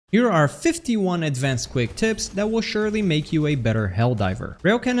Here are 51 advanced quick tips that will surely make you a better Helldiver.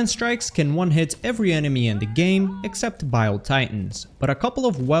 Railcannon strikes can one-hit every enemy in the game except Bile Titans, but a couple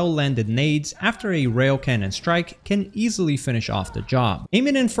of well-landed nades after a Railcannon strike can easily finish off the job.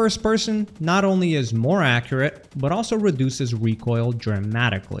 Aiming in first person not only is more accurate, but also reduces recoil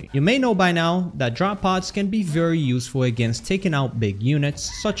dramatically. You may know by now that drop pods can be very useful against taking out big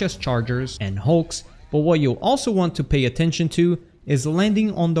units such as chargers and hulks, but what you'll also want to pay attention to is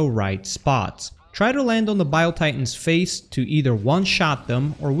landing on the right spots. Try to land on the Bile Titan's face to either one-shot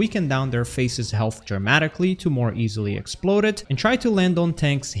them or weaken down their face's health dramatically to more easily explode it, and try to land on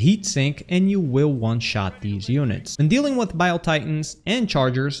tanks' heat sink and you will one-shot these units. When dealing with Bile Titans and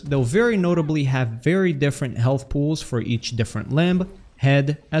chargers, they'll very notably have very different health pools for each different limb,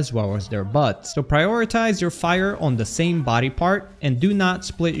 head, as well as their butts. So prioritize your fire on the same body part and do not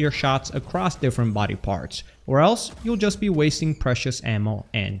split your shots across different body parts, or else you'll just be wasting precious ammo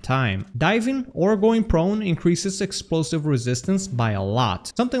and time. Diving or going prone increases explosive resistance by a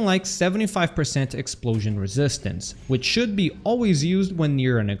lot, something like 75% explosion resistance, which should be always used when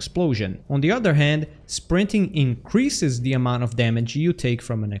near an explosion. On the other hand, sprinting increases the amount of damage you take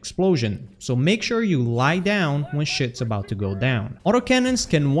from an explosion, so make sure you lie down when shit's about to go down. Autocannons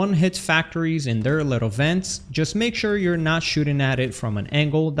can one-hit factories in their little vents, just make sure you're not shooting at it from an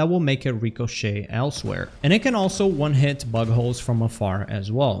angle that will make it ricochet elsewhere. And it can also one-hit bug holes from afar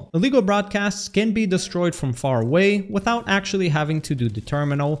as well. Illegal broadcasts can be destroyed from far away without actually having to do the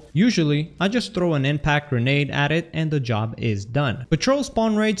terminal. Usually, I just throw an impact grenade at it and the job is done. Patrol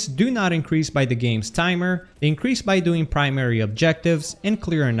spawn rates do not increase by the game's timer, they increase by doing primary objectives and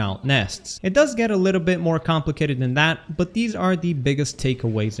clearing out nests. It does get a little bit more complicated than that, but these are the biggest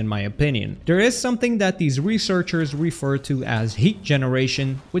takeaways in my opinion. There is something that these researchers refer to as heat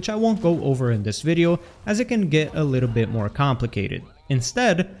generation, which I won't go over in this video as it can get a little bit more complicated.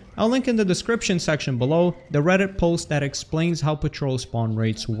 Instead, I'll link in the description section below the Reddit post that explains how patrol spawn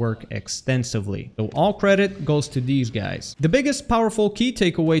rates work extensively. So all credit goes to these guys. The biggest powerful key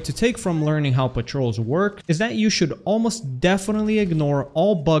takeaway to take from learning how patrols work is that you should almost definitely ignore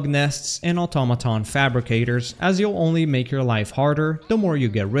all bug nests and automaton fabricators, as you'll only make your life harder the more you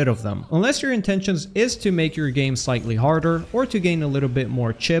get rid of them. Unless your intentions is to make your game slightly harder or to gain a little bit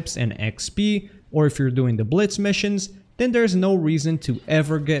more chips and XP, or if you're doing the blitz missions, then there's no reason to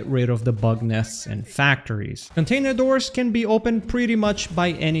ever get rid of the bug nests and factories. Container doors can be opened pretty much by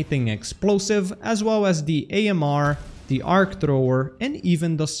anything explosive, as well as the AMR, the arc thrower, and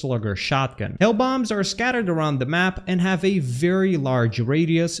even the slugger shotgun. Hellbombs are scattered around the map and have a very large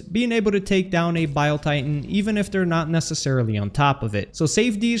radius, being able to take down a Bile Titan even if they're not necessarily on top of it. So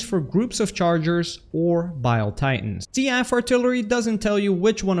save these for groups of chargers or Bile Titans. SEAF artillery doesn't tell you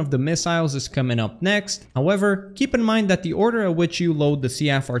which one of the missiles is coming up next. However, keep in mind that the order at which you load the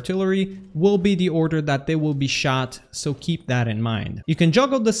SEAF artillery will be the order that they will be shot, so keep that in mind. You can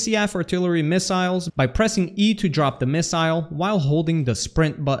juggle the SEAF artillery missiles by pressing E to drop the missile while holding the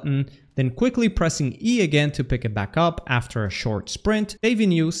sprint button, then quickly pressing E again to pick it back up after a short sprint,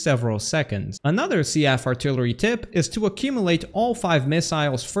 saving you several seconds. Another SEAF artillery tip is to accumulate all 5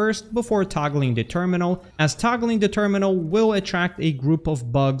 missiles first before toggling the terminal, as toggling the terminal will attract a group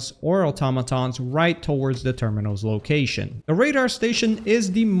of bugs or automatons right towards the terminal's location. The radar station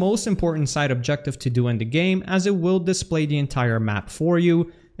is the most important side objective to do in the game, as it will display the entire map for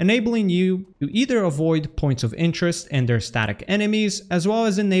you, enabling you to either avoid points of interest and their static enemies, as well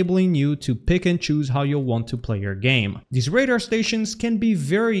as enabling you to pick and choose how you'll want to play your game. These radar stations can be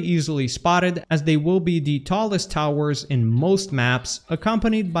very easily spotted, as they will be the tallest towers in most maps,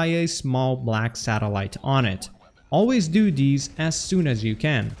 accompanied by a small black satellite on it. Always do these as soon as you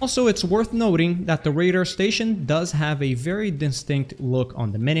can. Also, it's worth noting that the radar station does have a very distinct look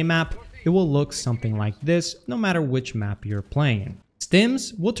on the minimap. It will look something like this no matter which map you're playing.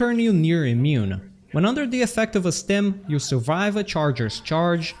 Stims will turn you near immune. When under the effect of a stim, you'll survive a charger's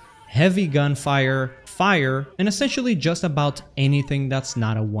charge, heavy gunfire, fire, and essentially just about anything that's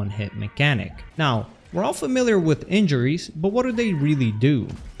not a one-hit mechanic. Now, we're all familiar with injuries, but what do they really do?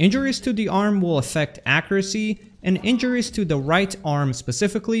 Injuries to the arm will affect accuracy, and injuries to the right arm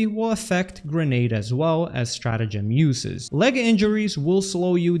specifically will affect grenade as well as stratagem uses. Leg injuries will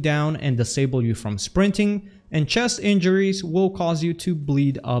slow you down and disable you from sprinting, and chest injuries will cause you to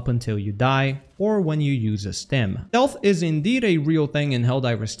bleed up until you die, or when you use a stim. Stealth is indeed a real thing in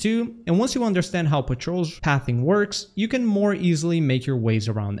Helldivers 2, and once you understand how patrols pathing works, you can more easily make your ways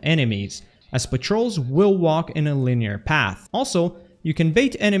around enemies, as patrols will walk in a linear path. Also, you can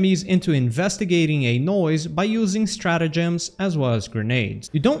bait enemies into investigating a noise by using stratagems as well as grenades.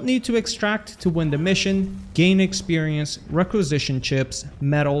 You don't need to extract to win the mission, gain experience, requisition chips,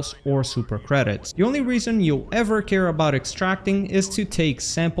 medals, or super credits. The only reason you'll ever care about extracting is to take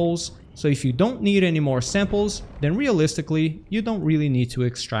samples, so if you don't need any more samples, then realistically, you don't really need to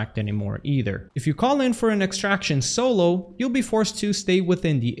extract anymore either. If you call in for an extraction solo, you'll be forced to stay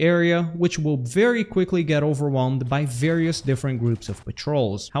within the area, which will very quickly get overwhelmed by various different groups of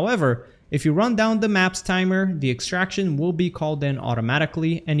patrols. However, if you run down the map's timer, the extraction will be called in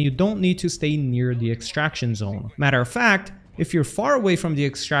automatically and you don't need to stay near the extraction zone. Matter of fact, if you're far away from the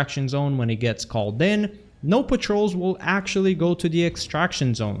extraction zone when it gets called in, no patrols will actually go to the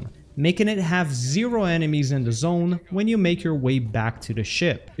extraction zone, making it have 0 enemies in the zone when you make your way back to the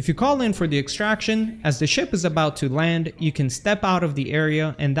ship. If you call in for the extraction, as the ship is about to land, you can step out of the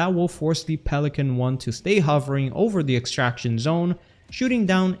area and that will force the Pelican-1 to stay hovering over the extraction zone, shooting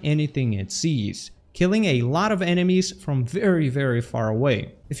down anything it sees, killing a lot of enemies from very far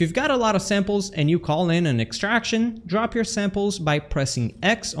away. If you've got a lot of samples and you call in an extraction, drop your samples by pressing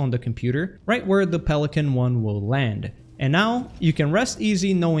X on the computer, right where the Pelican-1 will land. And now, you can rest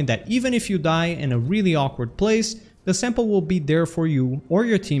easy knowing that even if you die in a really awkward place, the sample will be there for you or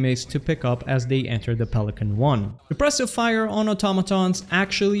your teammates to pick up as they enter the Pelican-1. Suppressive fire on automatons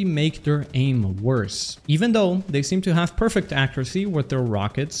actually make their aim worse, even though they seem to have perfect accuracy with their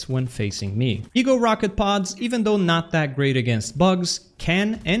rockets when facing me. Ego rocket pods, even though not that great against bugs,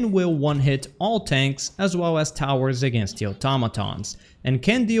 can and will one-hit all tanks as well as towers against the automatons, and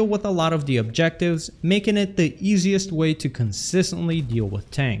can deal with a lot of the objectives, making it the easiest way to consistently deal with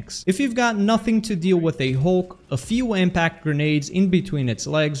tanks. If you've got nothing to deal with a Hulk, a few impact grenades in between its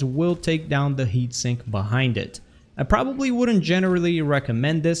legs will take down the heatsink behind it. I probably wouldn't generally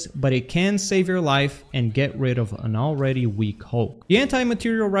recommend this, but it can save your life and get rid of an already weak Hulk. The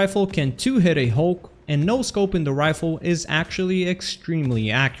anti-material rifle can 2-hit a Hulk, and no scope in the rifle is actually extremely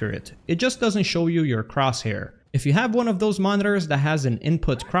accurate. It just doesn't show you your crosshair. If you have one of those monitors that has an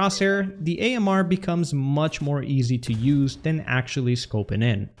input crosshair, the AMR becomes much more easy to use than actually scoping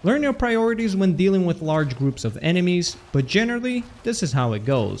in. Learn your priorities when dealing with large groups of enemies, but generally, this is how it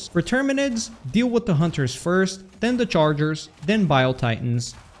goes. For Terminids, deal with the hunters first, then the chargers, then Bile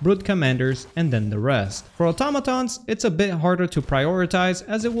Titans, brute commanders, and then the rest. For automatons, it's a bit harder to prioritize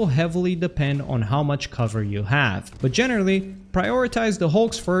as it will heavily depend on how much cover you have. But generally, prioritize the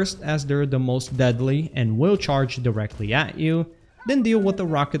Hulks first as they're the most deadly and will charge directly at you, then deal with the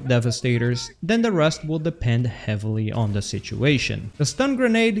rocket devastators, then the rest will depend heavily on the situation. The stun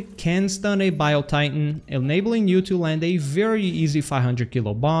grenade can stun a Bile Titan, enabling you to land a very easy 500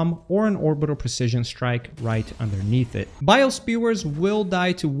 kilo bomb or an orbital precision strike right underneath it. Bile spewers will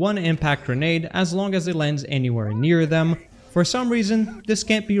die to one impact grenade as long as it lands anywhere near them. For some reason, this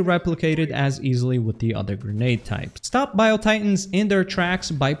can't be replicated as easily with the other grenade types. Stop Bile Titans in their tracks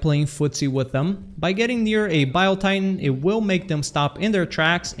by playing footsie with them. By getting near a Bile Titan, it will make them stop in their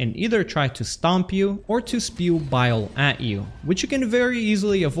tracks and either try to stomp you or to spew bile at you, which you can very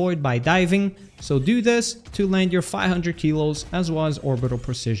easily avoid by diving. So do this to land your 500 kilos as well as orbital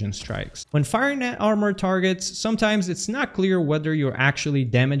precision strikes. When firing at armored targets, sometimes it's not clear whether you're actually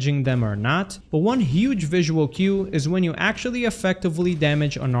damaging them or not, but one huge visual cue is when you actually effectively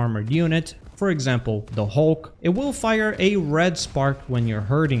damage an armored unit. For example, the Hulk, it will fire a red spark when you're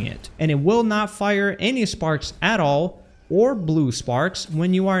hurting it, and it will not fire any sparks at all or blue sparks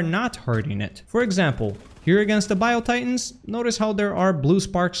when you are not hurting it. For example, here against the Bile Titans, notice how there are blue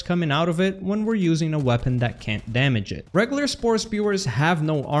sparks coming out of it when we're using a weapon that can't damage it. Regular Spore spewers have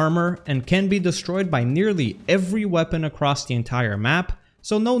no armor and can be destroyed by nearly every weapon across the entire map,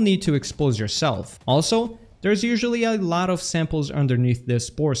 so no need to expose yourself. Also, there's usually a lot of samples underneath this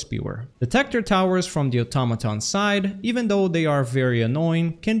Spore spewer. Detector towers from the automaton side, even though they are very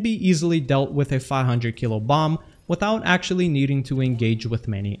annoying, can be easily dealt with a 500 kilo bomb without actually needing to engage with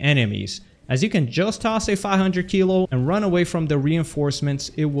many enemies, as you can just toss a 500 kilo and run away from the reinforcements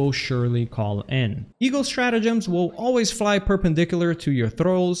it will surely call in. Eagle stratagems will always fly perpendicular to your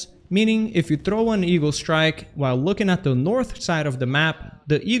throws, meaning if you throw an eagle strike while looking at the north side of the map,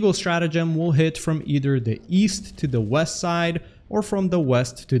 the eagle stratagem will hit from either the east to the west side or from the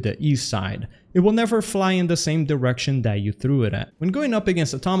west to the east side. It will never fly in the same direction that you threw it at. When going up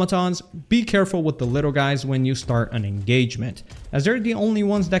against automatons, be careful with the little guys when you start an engagement, as they're the only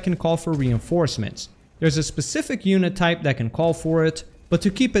ones that can call for reinforcements. There's a specific unit type that can call for it, but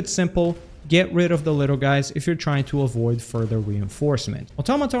to keep it simple, get rid of the little guys if you're trying to avoid further reinforcement.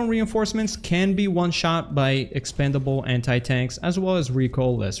 Automaton reinforcements can be one-shot by expendable anti-tanks as well as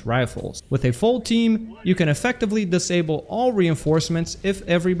recoilless rifles. With a full team, you can effectively disable all reinforcements if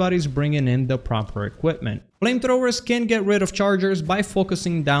everybody's bringing in the proper equipment. Flamethrowers can get rid of chargers by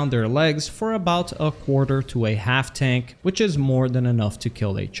focusing down their legs for about a quarter to a half tank, which is more than enough to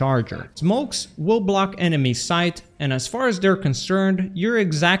kill a charger. Smokes will block enemy sight, and as far as they're concerned, you're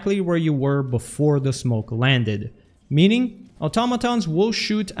exactly where you were before the smoke landed. Meaning, automatons will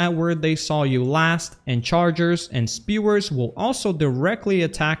shoot at where they saw you last, and chargers and spewers will also directly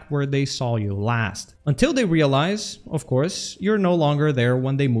attack where they saw you last. Until they realize, of course, you're no longer there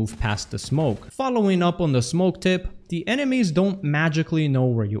when they move past the smoke. Following up on the smoke tip, the enemies don't magically know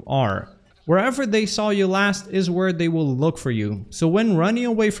where you are. Wherever they saw you last is where they will look for you. So when running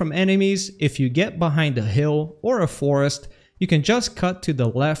away from enemies, if you get behind a hill or a forest, you can just cut to the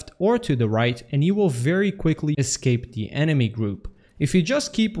left or to the right and you will very quickly escape the enemy group. If you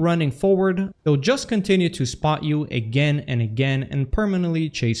just keep running forward, they'll just continue to spot you again and again and permanently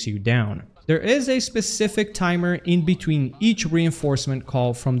chase you down. There is a specific timer in between each reinforcement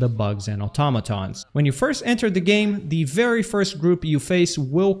call from the bugs and automatons. When you first enter the game, the very first group you face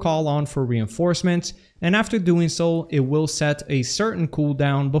will call on for reinforcements, and after doing so, it will set a certain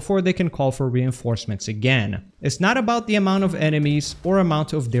cooldown before they can call for reinforcements again. It's not about the amount of enemies or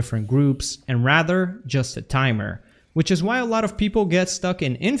amount of different groups, and rather just a timer. Which is why a lot of people get stuck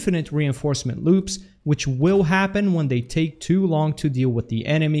in infinite reinforcement loops, which will happen when they take too long to deal with the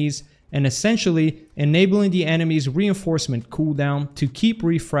enemies, and essentially enabling the enemy's reinforcement cooldown to keep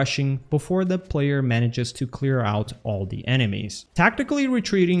refreshing before the player manages to clear out all the enemies. Tactically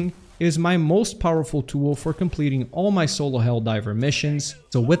retreating is my most powerful tool for completing all my solo Helldiver missions,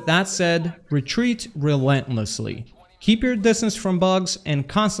 so with that said, retreat relentlessly. Keep your distance from bugs and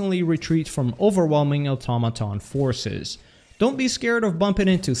constantly retreat from overwhelming automaton forces. Don't be scared of bumping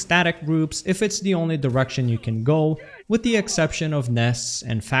into static groups if it's the only direction you can go, with the exception of nests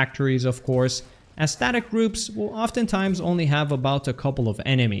and factories of course, as static groups will oftentimes only have about a couple of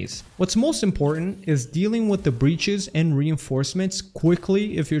enemies. What's most important is dealing with the breaches and reinforcements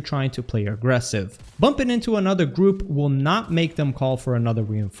quickly if you're trying to play aggressive. Bumping into another group will not make them call for another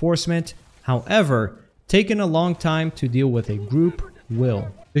reinforcement, however, taking a long time to deal with a group will.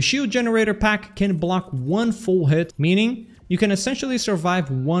 The shield generator pack can block one full hit, meaning you can essentially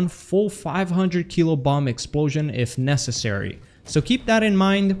survive one full 500 kilo bomb explosion if necessary, so keep that in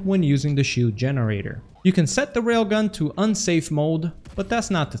mind when using the shield generator. You can set the railgun to unsafe mode, but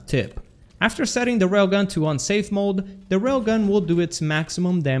that's not the tip. After setting the railgun to unsafe mode, the railgun will do its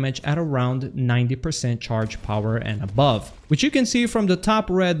maximum damage at around 90% charge power and above, which you can see from the top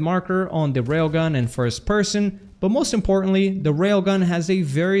red marker on the railgun in first person. But most importantly, the railgun has a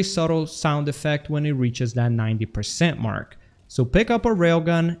very subtle sound effect when it reaches that 90% mark. So pick up a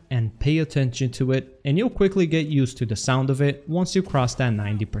railgun and pay attention to it, and you'll quickly get used to the sound of it once you cross that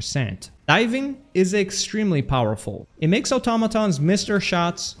 90%. Diving is extremely powerful. It makes automatons miss their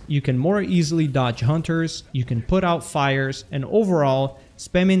shots, you can more easily dodge hunters, you can put out fires, and overall,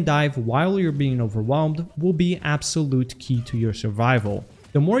 spamming dive while you're being overwhelmed will be absolute key to your survival.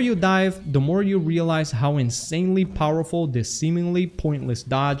 The more you dive, the more you realize how insanely powerful this seemingly pointless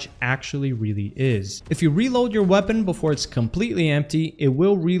dodge actually really is. If you reload your weapon before it's completely empty, it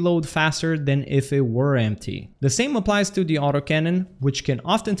will reload faster than if it were empty. The same applies to the Autocannon, which can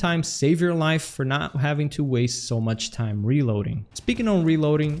oftentimes save your life for not having to waste so much time reloading. Speaking on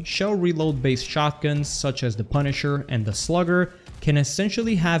reloading, shell reload based shotguns such as the Punisher and the Slugger can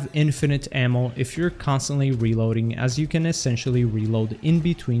essentially have infinite ammo if you're constantly reloading, as you can essentially reload in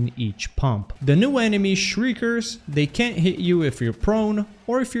between each pump. The new enemy Shriekers, they can't hit you if you're prone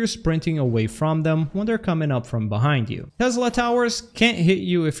or if you're sprinting away from them when they're coming up from behind you. Tesla Towers can't hit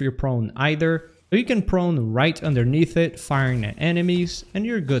you if you're prone either, but you can prone right underneath it, firing at enemies, and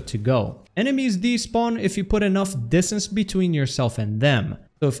you're good to go. Enemies despawn if you put enough distance between yourself and them.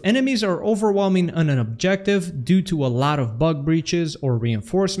 So if enemies are overwhelming on an objective due to a lot of bug breaches or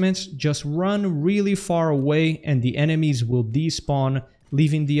reinforcements, just run really far away and the enemies will despawn,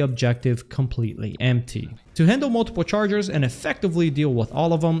 leaving the objective completely empty. To handle multiple chargers and effectively deal with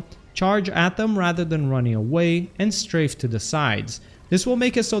all of them, charge at them rather than running away and strafe to the sides. This will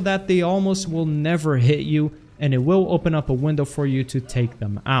make it so that they almost will never hit you, and it will open up a window for you to take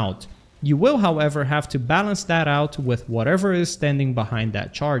them out. You will, however, have to balance that out with whatever is standing behind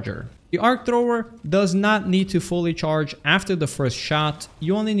that charger. The arc thrower does not need to fully charge after the first shot.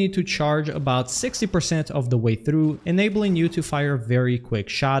 You only need to charge about 60% of the way through, enabling you to fire very quick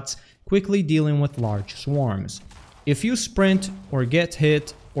shots, quickly dealing with large swarms. If you sprint or get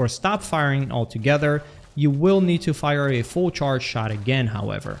hit, or stop firing altogether. You will need to fire a full charge shot again,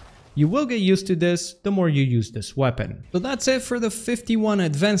 however. You will get used to this the more you use this weapon. So that's it for the 51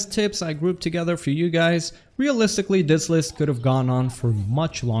 advanced tips I grouped together for you guys. Realistically, this list could have gone on for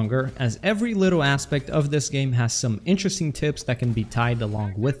much longer, as every little aspect of this game has some interesting tips that can be tied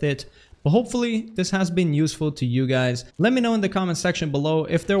along with it. But hopefully this has been useful to you guys. Let me know in the comment section below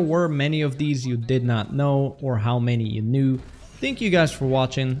if there were many of these you did not know or how many you knew. Thank you guys for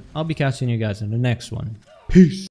watching. I'll be catching you guys in the next one. Peace.